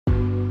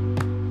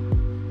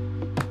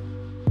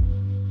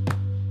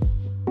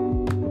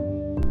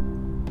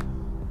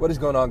What is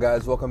going on,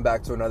 guys? Welcome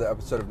back to another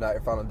episode of Not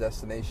Your Final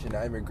Destination.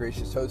 I'm your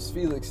gracious host,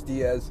 Felix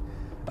Diaz.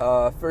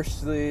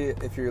 Firstly,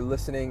 if you're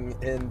listening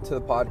into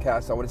the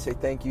podcast, I want to say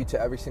thank you to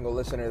every single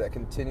listener that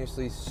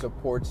continuously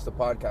supports the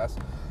podcast.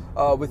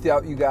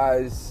 Without you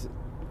guys,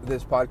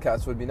 this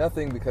podcast would be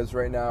nothing, because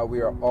right now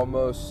we are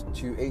almost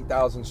to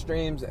 8,000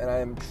 streams, and I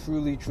am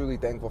truly, truly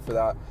thankful for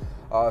that.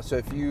 So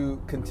if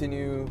you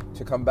continue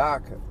to come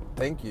back,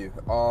 thank you.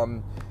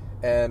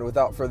 And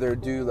without further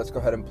ado, let's go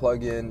ahead and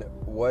plug in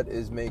what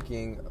is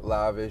making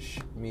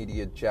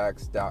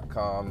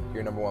lavishmediajacks.com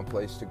your number one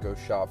place to go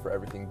shop for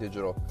everything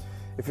digital.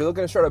 If you're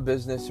looking to start a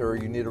business, or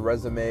you need a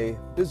resume,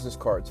 business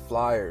cards,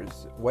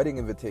 flyers, wedding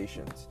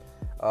invitations,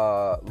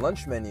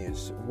 lunch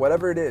menus,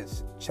 whatever it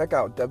is, check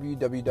out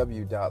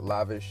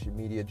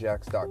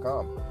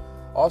www.lavishmediajacks.com.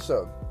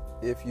 Also,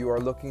 if you are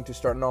looking to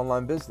start an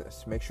online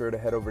business, make sure to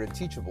head over to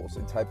Teachables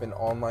and type in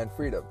Online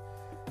Freedom.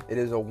 It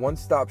is a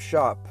one-stop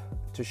shop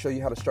to show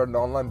you how to start an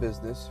online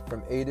business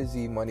from A to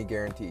Z, money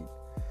guaranteed.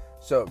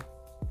 So,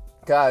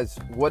 guys,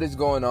 what is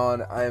going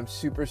on? I am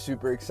super,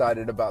 super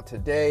excited about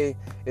today.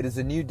 It is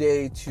a new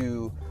day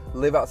to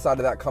live outside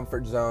of that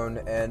comfort zone.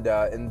 And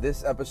in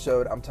this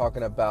episode, I'm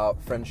talking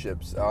about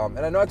friendships. And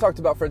I know I talked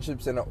about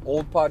friendships in an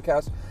old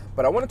podcast,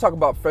 but I want to talk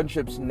about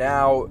friendships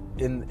now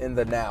in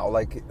the now.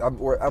 Like,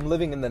 I'm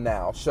living in the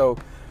now. So,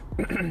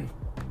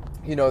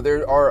 you know,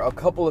 there are a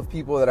couple of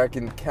people that I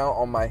can count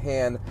on my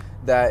hand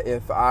that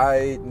if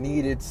I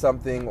needed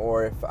something,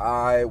 or if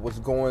I was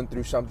going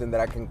through something, that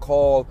I can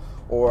call,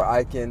 or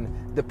I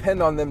can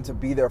depend on them to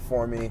be there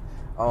for me,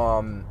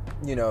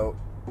 you know,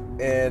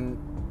 and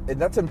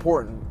that's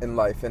important in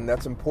life, and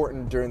that's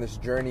important during this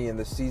journey and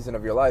this season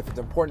of your life. It's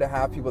important to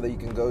have people that you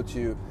can go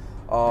to,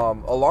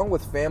 along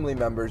with family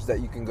members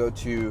that you can go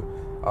to,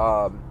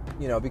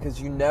 you know,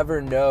 because you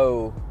never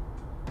know.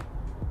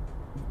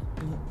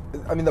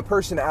 I mean, the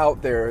person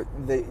out there,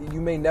 you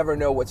may never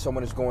know what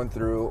someone is going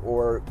through,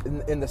 or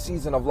in the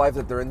season of life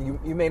that they're in,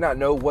 you may not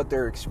know what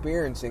they're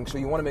experiencing, so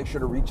you want to make sure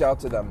to reach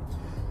out to them.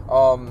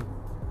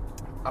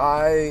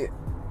 I've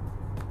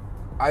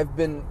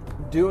been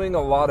doing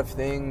a lot of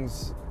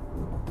things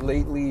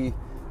lately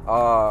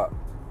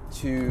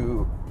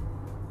to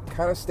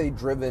kind of stay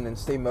driven and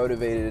stay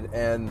motivated,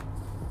 and,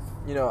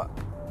 you know,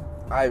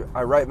 I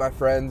write my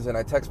friends and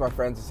I text my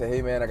friends and say,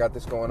 hey man, I got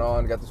this going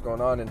on,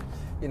 and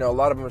you know, a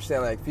lot of them are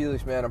saying like,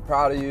 Felix, man, I'm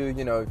proud of you,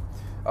 you know,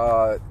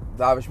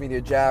 Lavish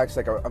Media Jacks,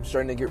 like I'm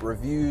starting to get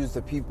reviews,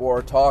 the people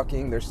are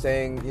talking, they're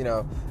saying, you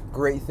know,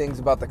 great things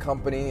about the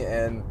company.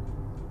 And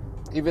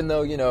even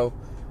though, you know,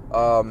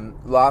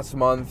 last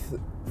month,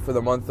 for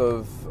the month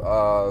of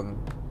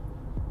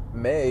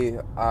May,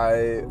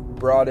 I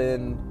brought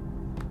in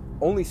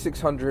only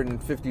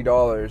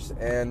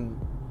 $650, and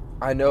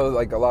I know,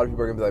 like, a lot of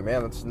people are going to be like,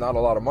 man, that's not a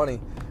lot of money.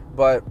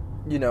 But,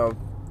 you know,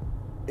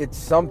 it's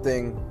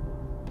something,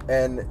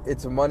 and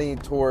it's money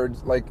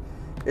towards, like,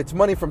 it's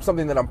money from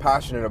something that I'm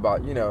passionate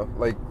about, you know,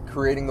 like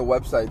creating the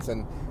websites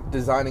and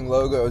designing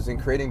logos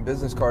and creating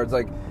business cards.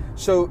 Like,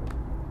 so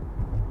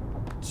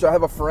I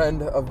have a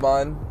friend of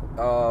mine,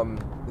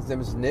 his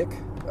name is Nick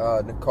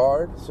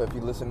Card. So if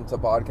you listen to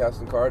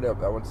Podcast Card, I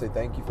want to say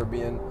thank you for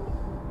being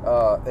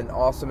an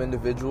awesome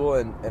individual,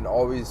 and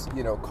always,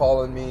 you know,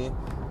 calling me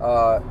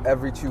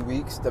every 2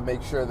 weeks to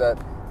make sure that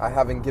I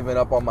haven't given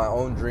up on my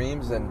own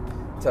dreams, and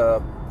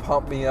to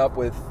pump me up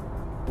with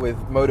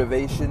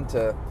motivation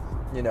to,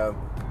 you know,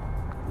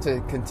 to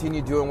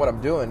continue doing what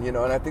I'm doing, you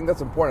know. And I think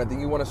that's important. I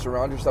think you want to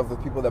surround yourself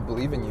with people that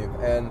believe in you.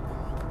 And,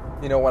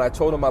 you know, when I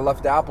told him I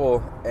left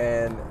Apple,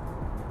 and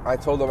I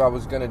told him I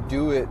was going to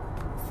do it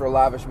for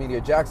Lavish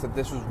Media Jacks, that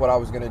this was what I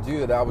was going to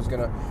do, that I was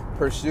going to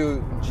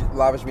pursue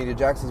Lavish Media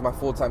Jacks as my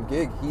full-time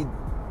gig, he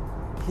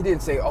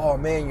didn't say, oh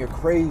man, you're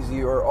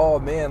crazy, or oh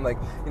man, like,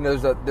 you know,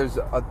 there's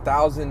a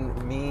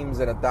 1,000 memes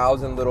and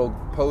 1,000 little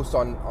posts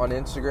on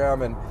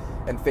Instagram and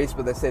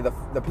Facebook that say the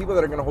people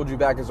that are going to hold you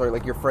back are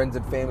like your friends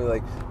and family,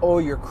 like, oh,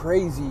 you're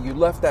crazy, you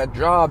left that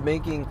job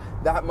making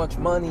that much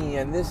money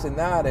and this and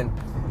that. And,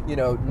 you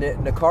know,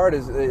 Nicard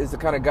is the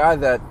kind of guy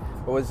that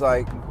was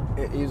like,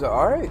 he's like,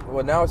 all right,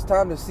 well, now it's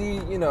time to see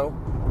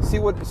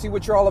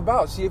what you're all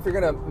about, see if you're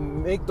going to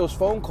make those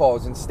phone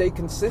calls and stay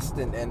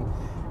consistent and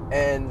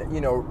you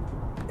know,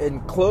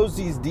 and close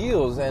these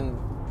deals. And,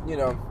 you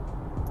know,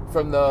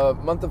 from the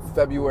month of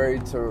February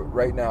to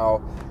right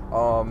now,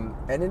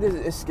 and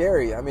it's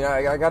scary. I mean,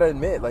 I gotta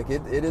admit, like,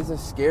 it is a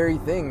scary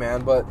thing,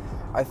 man. But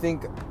I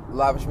think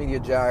Lavish Media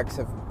Jacks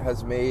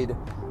has made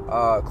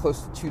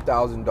close to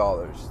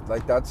 $2,000.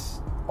 Like,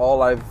 that's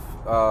all I've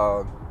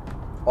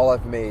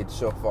made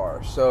so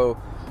far. So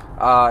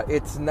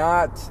it's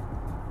not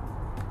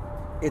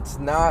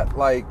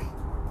like,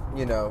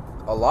 you know,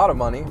 a lot of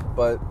money,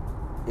 but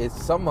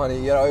it's some money.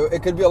 You know,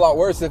 it could be a lot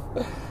worse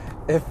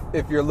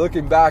if you're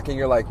looking back and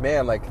you're like,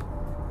 man, like,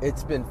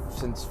 it's been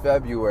since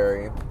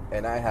February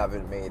and I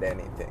haven't made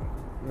anything,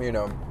 you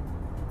know.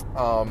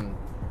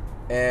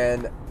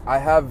 And I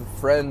have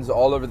friends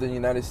all over the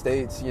United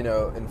States, you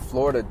know, in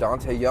Florida,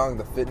 Dante Young,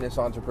 the fitness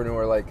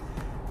entrepreneur, like,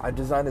 I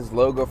designed his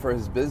logo for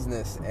his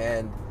business,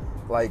 and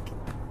like,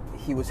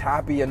 he was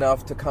happy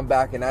enough to come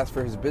back and ask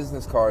for his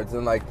business cards.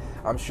 And like,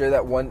 I'm sure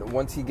that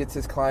once he gets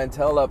his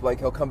clientele up, like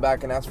he'll come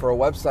back and ask for a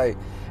website.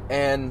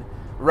 And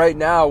right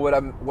now, what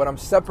I'm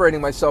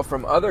separating myself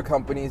from other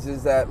companies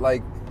is that,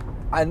 like,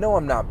 I know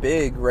I'm not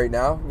big right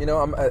now. You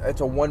know,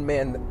 it's a one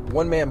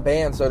man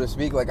band, so to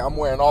speak. Like, I'm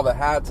wearing all the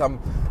hats.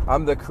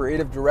 I'm the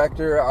creative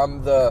director.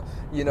 I'm the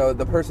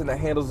person that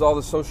handles all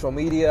the social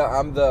media.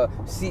 I'm the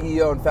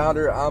CEO and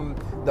founder. I'm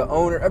the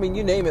owner. I mean,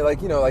 you name it.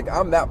 Like,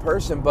 I'm that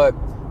person. But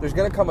there's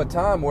gonna come a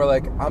time where,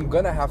 like, I'm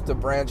gonna have to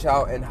branch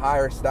out and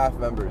hire staff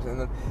members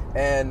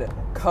and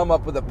come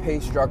up with a pay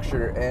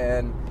structure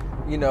and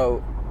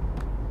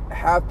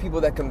have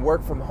people that can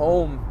work from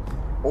home,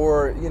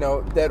 or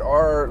that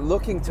are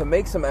looking to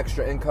make some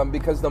extra income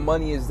because the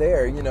money is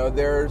there.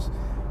 There's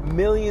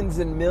millions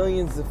and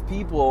millions of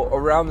people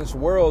around this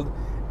world,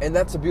 and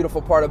that's a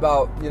beautiful part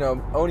about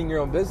owning your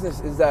own business,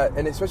 is that,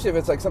 and especially if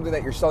it's like something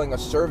that you're selling a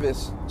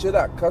service to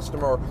that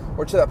customer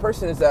or to that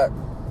person, is that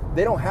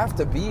they don't have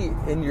to be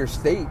in your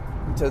state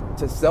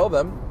to sell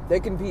them. They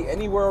can be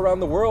anywhere around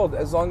the world,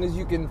 as long as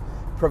you can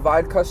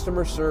provide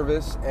customer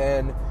service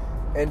and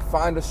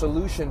find a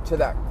solution to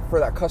that, for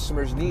that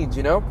customer's needs.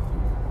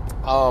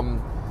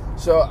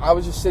 So I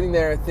was just sitting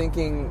there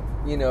thinking,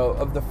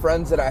 of the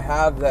friends that I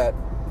have that,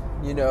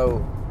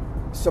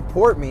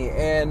 support me.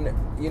 And,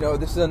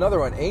 this is another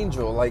one,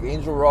 Angel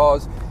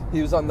Rawls.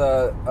 He was on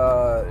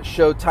the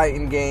show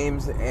Titan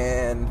Games,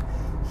 and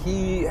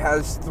he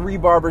has 3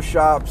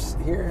 barbershops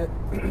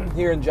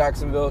here in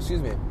Jacksonville,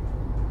 excuse me.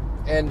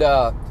 And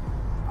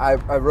I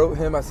wrote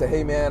him, I said,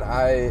 hey man,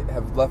 I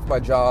have left my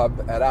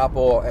job at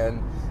Apple,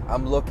 and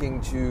I'm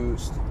looking to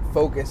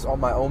focus on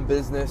my own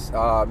business,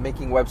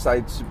 making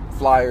websites,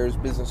 flyers,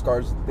 business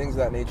cards, things of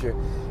that nature.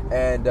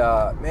 And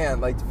man,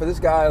 like, for this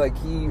guy, like,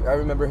 I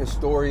remember his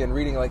story and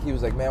reading, like, he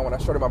was like, man, when I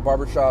started my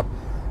barbershop,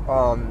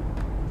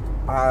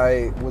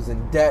 I was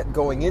in debt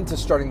going into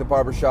starting the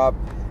barbershop,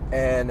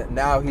 and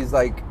now he's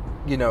like,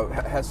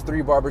 has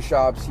 3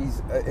 barbershops. He's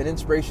an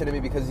inspiration to me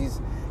because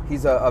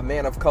he's a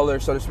man of color,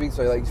 so to speak.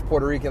 So, like, he's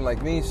Puerto Rican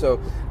like me. So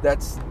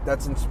that's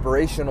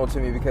inspirational to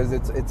me, because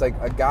it's like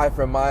a guy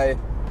from my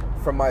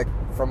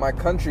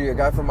country, a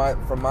guy from my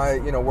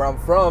where I'm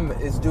from,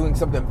 is doing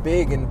something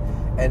big. And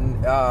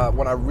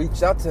when I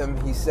reached out to him,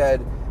 he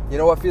said, you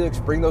know what, Felix,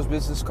 bring those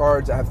business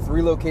cards. I have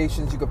 3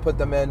 locations you could put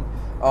them in.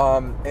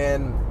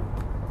 And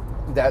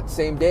that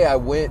same day, I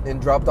went and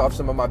dropped off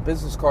some of my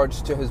business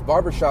cards to his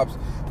barbershops,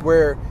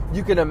 where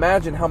you can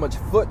imagine how much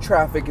foot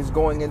traffic is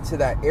going into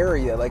that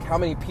area. Like, how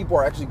many people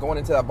are actually going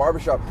into that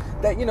barbershop.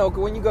 That,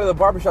 when you go to the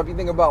barbershop, you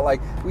think about,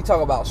 like, we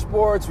talk about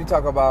sports, we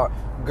talk about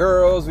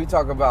girls, we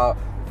talk about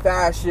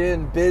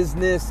fashion,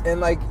 business,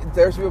 and, like,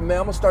 there's people, man,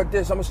 I'm gonna start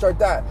this, I'm gonna start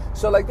that.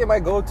 So, like, they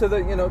might go to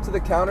the to the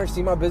counter,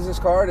 see my business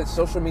card, it's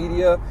social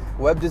media,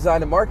 web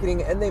design, and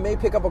marketing, and they may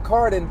pick up a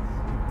card, and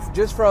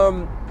just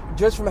from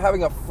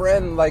having a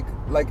friend like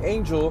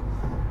Angel,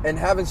 and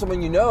having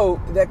someone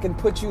that can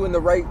put you in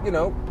the right,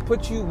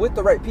 put you with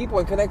the right people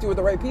and connect you with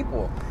the right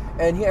people.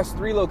 And he has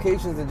 3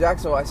 locations in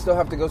Jacksonville. I still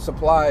have to go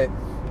supply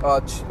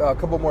a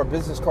couple more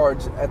business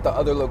cards at the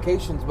other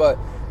locations, but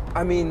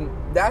I mean,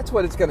 that's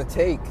what it's going to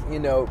take,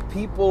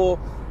 people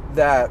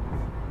that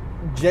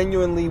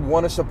genuinely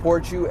want to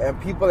support you, and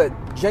people that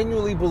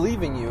genuinely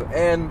believe in you.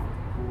 And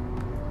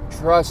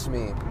trust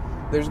me,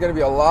 there's going to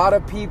be a lot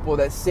of people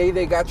that say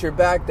they got your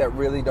back that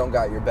really don't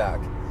got your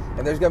back.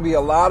 And there's going to be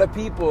a lot of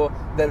people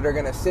that are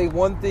going to say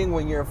one thing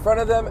when you're in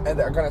front of them, and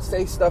they're going to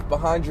say stuff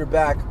behind your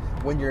back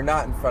when you're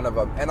not in front of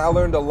them. And I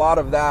learned a lot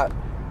of that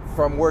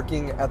from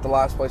working at the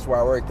last place where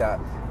I worked at,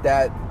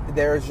 that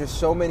there's just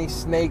so many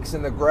snakes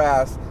in the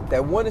grass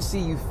that want to see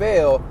you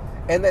fail,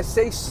 and that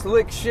say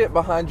slick shit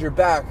behind your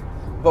back,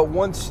 but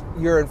once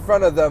you're in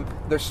front of them,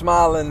 they're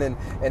smiling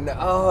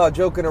and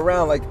joking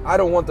around. Like, I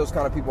don't want those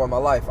kind of people in my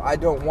life. I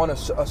don't want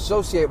to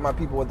associate my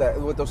people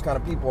with those kind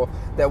of people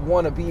that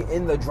want to be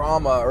in the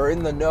drama or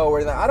in the know or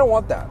anything. I don't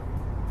want that.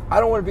 I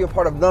don't want to be a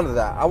part of none of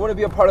that. I want to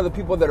be a part of the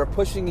people that are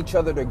pushing each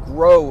other to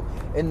grow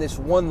in this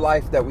one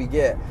life that we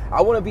get.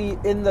 I want to be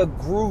in the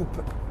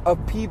group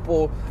of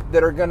people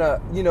that are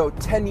gonna,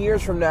 10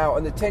 years from now,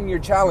 in the 10-year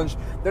challenge,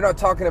 they're not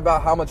talking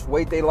about how much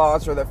weight they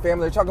lost or their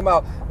family. They're talking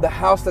about the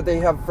house that they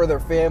have for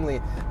their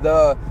family,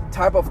 the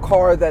type of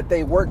car that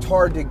they worked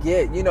hard to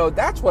get.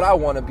 That's what I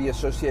want to be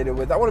associated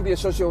with. I want to be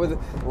associated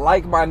with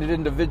like-minded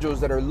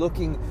individuals that are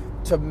looking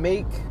to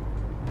make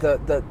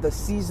the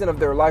season of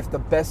their life the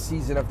best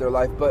season of their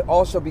life, but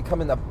also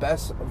becoming the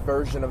best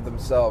version of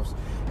themselves.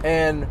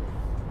 And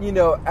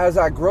as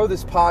I grow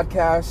this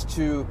podcast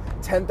to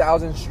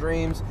 10,000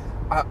 streams,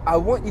 I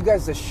want you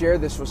guys to share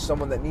this with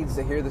someone that needs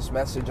to hear this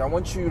message. I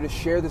want you to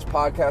share this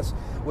podcast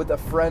with a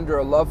friend or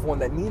a loved one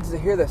that needs to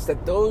hear this,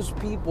 that those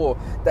people,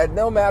 that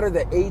no matter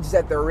the age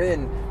that they're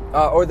in,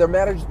 or the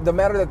matter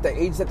that the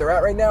age that they're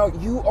at right now,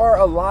 you are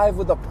alive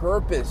with a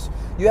purpose.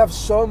 You have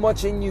so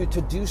much in you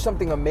to do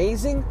something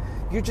amazing.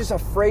 You're just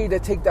afraid to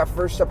take that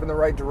first step in the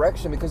right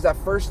direction, because that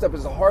first step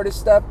is the hardest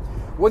step.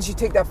 Once you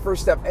take that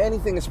first step,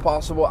 anything is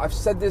possible. I've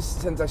said this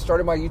since I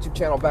started my YouTube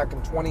channel back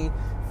in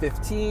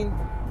 2015.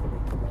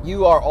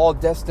 You are all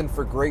destined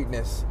for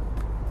greatness.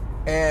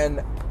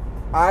 And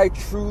I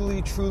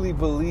truly, truly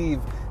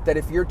believe that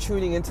if you're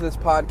tuning into this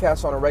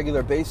podcast on a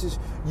regular basis,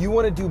 you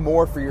want to do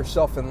more for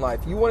yourself in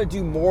life. You want to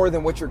do more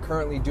than what you're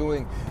currently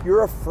doing.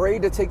 You're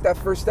afraid to take that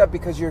first step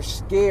because you're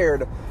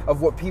scared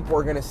of what people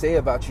are going to say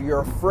about you. You're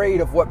afraid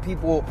of what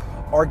people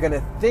are going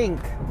to think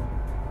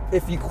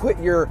if you quit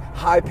your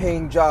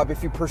high-paying job,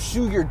 if you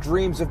pursue your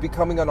dreams of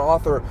becoming an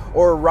author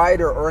or a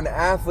writer or an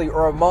athlete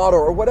or a model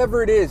or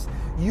whatever it is.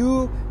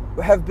 You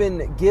have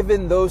been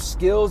given those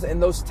skills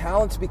and those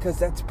talents because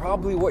that's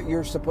probably what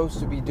you're supposed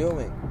to be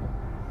doing.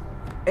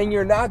 And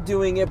you're not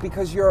doing it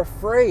because you're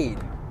afraid.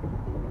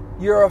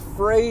 You're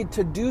afraid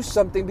to do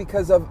something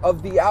because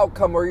of the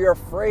outcome, or you're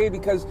afraid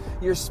because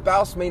your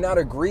spouse may not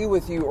agree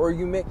with you, or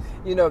you may,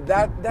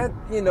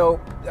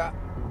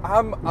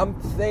 I'm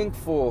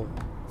thankful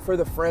for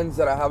the friends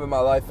that I have in my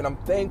life, and I'm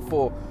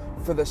thankful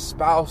for the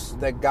spouse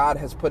that God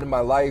has put in my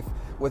life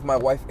with my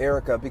wife,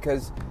 Erica,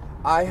 because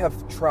I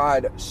have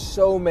tried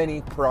so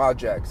many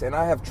projects and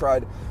I have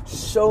tried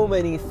so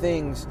many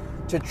things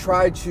to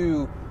try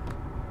to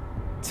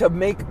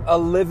make a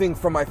living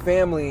for my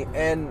family,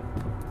 and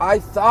I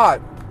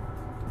thought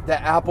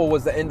that Apple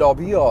was the end all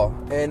be all,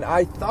 and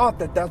I thought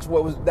that I was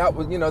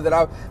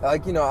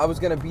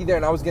going to be there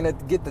and I was going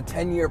to get the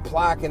 10-year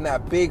plaque and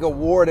that big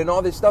award and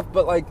all this stuff,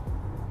 but like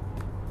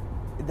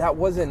that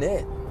wasn't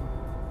it.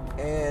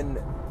 And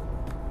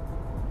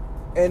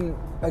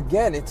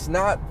again, it's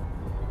not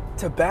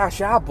to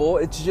bash Apple,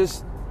 it's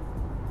just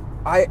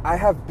I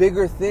have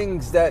bigger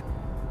things that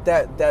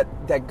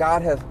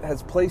God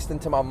has placed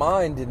into my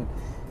mind,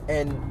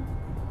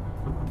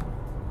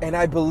 and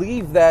I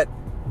believe that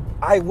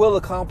I will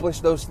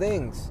accomplish those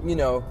things,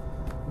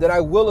 that I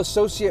will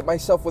associate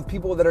myself with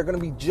people that are going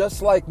to be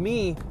just like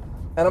me,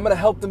 and I'm going to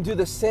help them do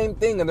the same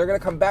thing, and they're going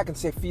to come back and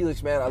say,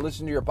 Felix, man, I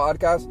listened to your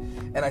podcast,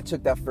 and I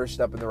took that first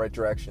step in the right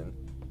direction.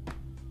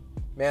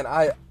 Man,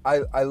 I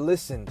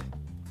listened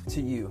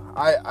to you.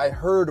 I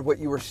heard what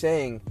you were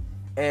saying,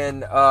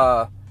 and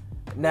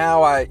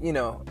now I'm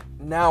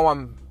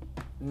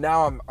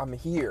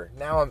here.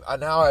 Now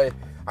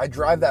I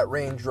drive that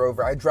Range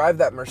Rover. I drive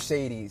that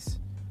Mercedes.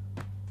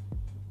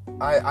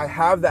 I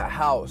have that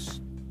house.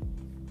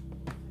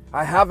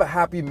 I have a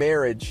happy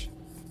marriage.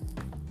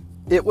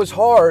 It was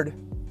hard,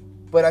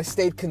 but I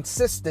stayed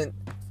consistent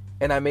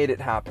and I made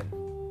it happen.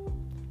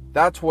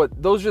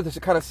 Those are the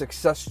kind of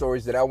success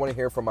stories that I want to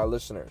hear from my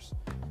listeners.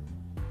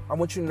 I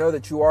want you to know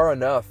that you are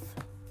enough.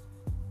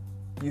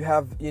 You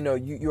have,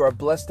 you are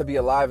blessed to be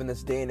alive in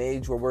this day and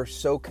age where we're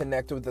so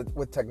connected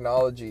with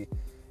technology.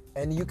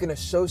 And you can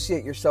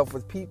associate yourself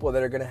with people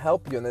that are going to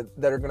help you and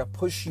that are going to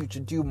push you to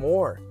do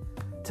more,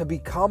 to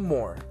become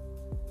more.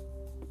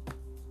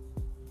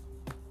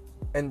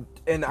 And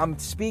I'm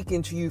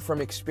speaking to you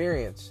from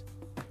experience,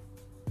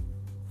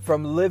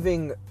 from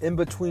living in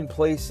between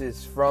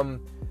places, from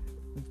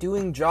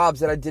doing jobs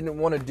that I didn't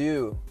want to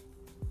do.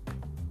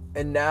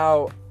 And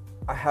now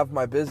I have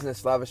my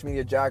business, Lavish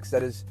Media Jax,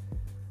 that is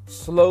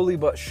slowly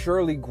but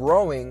surely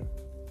growing.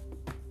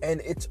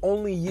 And it's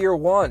only year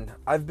one.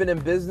 I've been in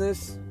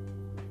business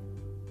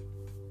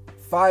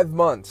 5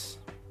 months,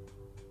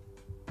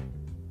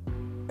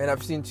 and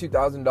I've seen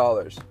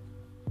 $2,000.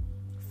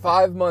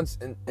 5 months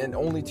and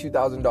only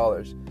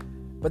 $2,000.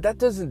 But that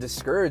doesn't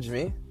discourage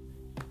me.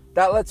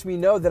 That lets me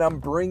know that I'm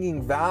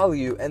bringing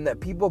value and that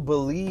people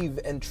believe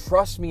and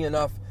trust me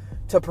enough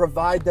to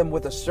provide them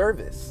with a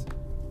service.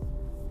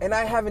 And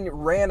I haven't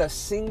ran a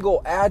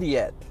single ad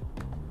yet.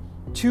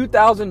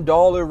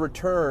 $2,000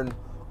 return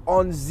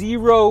on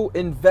zero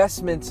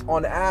investments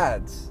on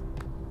ads.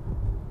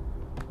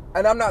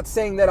 And I'm not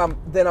saying that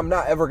I'm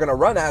not ever going to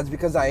run ads,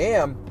 because I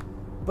am,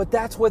 but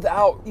that's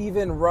without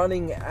even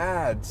running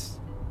ads.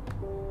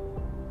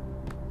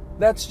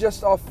 That's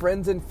just off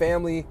friends and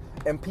family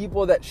and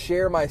people that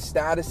share my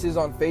statuses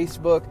on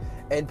Facebook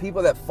and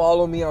people that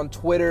follow me on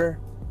Twitter.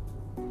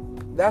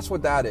 That's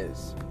what that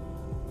is.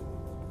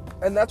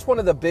 And that's one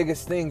of the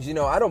biggest things,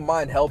 I don't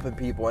mind helping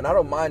people, and I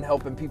don't mind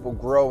helping people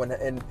grow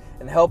and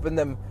helping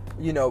them,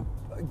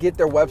 get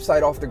their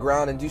website off the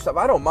ground and do stuff.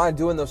 I don't mind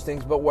doing those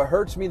things, but what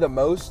hurts me the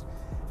most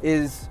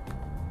is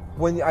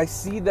when I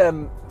see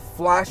them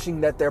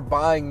flashing that they're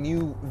buying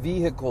new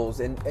vehicles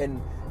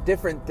and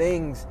different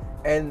things,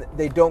 and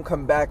they don't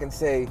come back and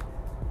say,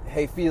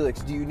 hey,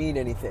 Felix, do you need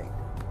anything?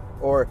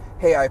 Or,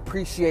 hey, I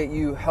appreciate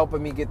you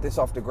helping me get this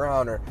off the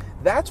ground. Or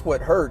that's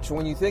what hurts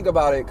when you think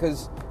about it,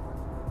 because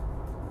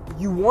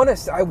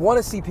I want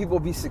to see people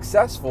be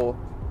successful,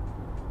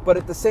 but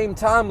at the same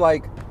time,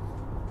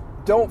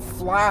 don't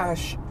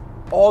flash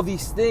all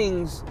these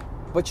things,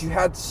 but you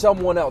had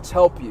someone else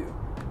help you.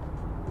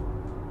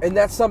 And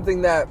that's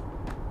something that,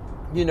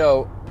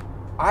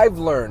 I've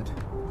learned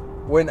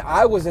when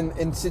I was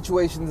in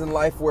situations in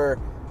life where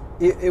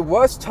it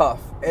was tough,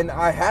 and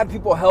I had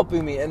people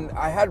helping me, and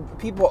I had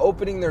people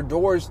opening their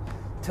doors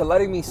to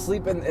letting me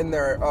sleep in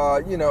their,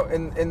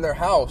 in their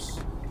house.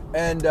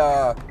 And,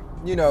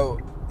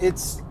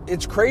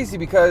 it's crazy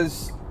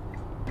because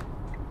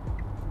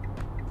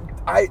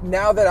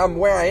now that I'm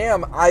where I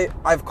am,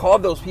 I've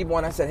called those people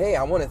and I said, hey,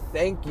 I want to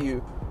thank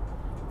you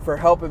for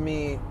helping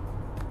me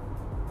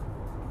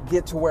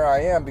get to where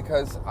I am,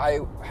 because I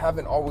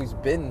haven't always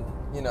been,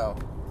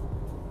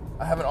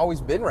 I haven't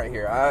always been right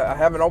here. I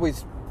haven't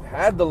always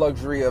had the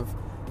luxury of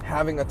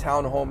having a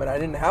townhome, and I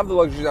didn't have the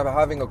luxury of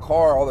having a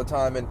car all the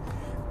time. And,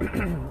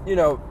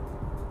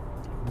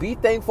 be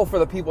thankful for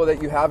the people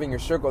that you have in your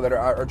circle that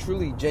are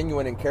truly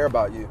genuine and care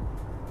about you.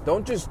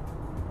 Don't just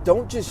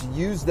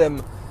use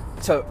them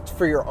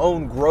for your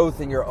own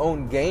growth and your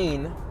own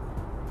gain.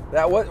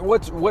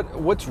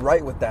 What's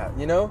right with that?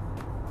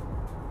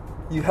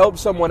 You help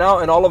someone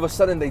out and all of a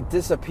sudden they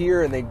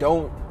disappear and they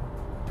don't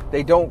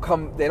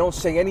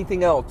say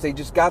anything else. They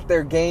just got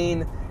their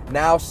gain.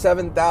 Now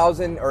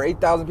 7,000 or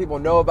 8,000 people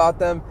know about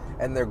them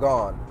and they're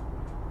gone.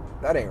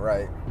 That ain't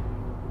right.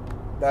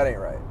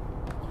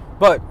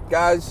 But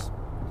guys,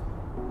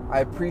 I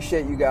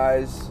appreciate you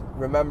guys.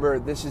 Remember,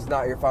 this is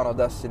not your final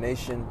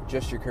destination,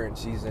 just your current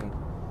season.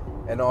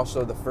 And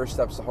also, the first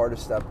step's the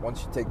hardest step.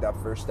 Once you take that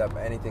first step,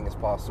 anything is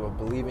possible.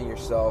 Believe in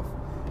yourself.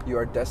 You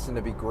are destined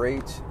to be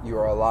great. You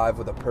are alive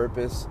with a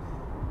purpose.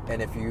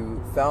 And if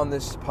you found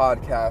this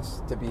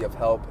podcast to be of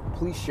help,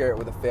 please share it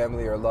with a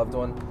family or a loved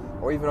one,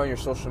 or even on your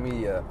social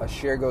media. A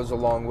share goes a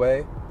long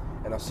way.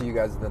 And I'll see you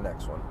guys in the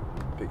next one.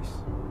 Peace.